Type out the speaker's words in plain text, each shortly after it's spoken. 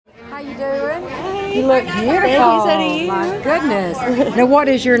you doing? You look beautiful. Thank you, so do you. My goodness. Now, what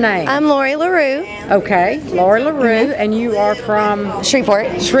is your name? I'm Lori LaRue. Okay, Lori LaRue, and you are from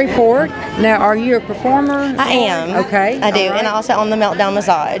Shreveport. Shreveport. Now, are you a performer? I am. Okay. I do, all right. and I also own the Meltdown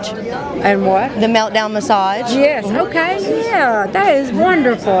Massage. And what? The Meltdown Massage. Yes, okay, yeah, that is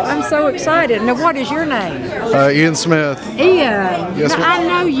wonderful. I'm so excited. Now, what is your name? Ian Smith. Ian. Yes, Now, I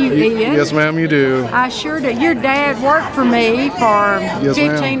know you, Ian. Yes, ma'am, you do. I sure do. Your dad worked for me for Yes,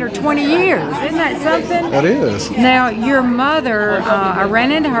 15 ma'am. or 20 years. Isn't that something? That is. Now, your mother, I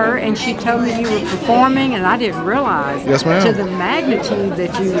ran into her and she told me you were performing, and I didn't realize Yes, ma'am. to the magnitude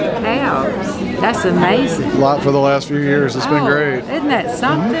that you have. That's amazing. A lot for the last few years. It's been great. Isn't that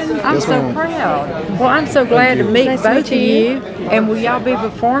something? I'm Yes, so ma'am. proud. Well, I'm so glad to meet Nice to both meet of you. And will y'all be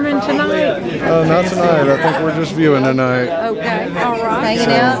performing tonight? Not tonight. I think we're just viewing tonight. Okay, all right.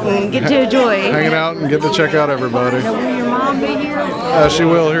 Hanging out and get to enjoy. Hanging out and get to check out everybody. Now, will your mom be here? She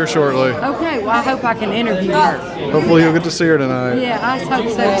will here shortly. Okay, well, I hope I can interview her. Hopefully you'll get to see her tonight. Yeah, I hope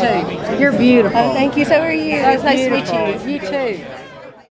so too. You're beautiful. Oh, thank you. So are you. So It's nice to meet beautiful. you. You too.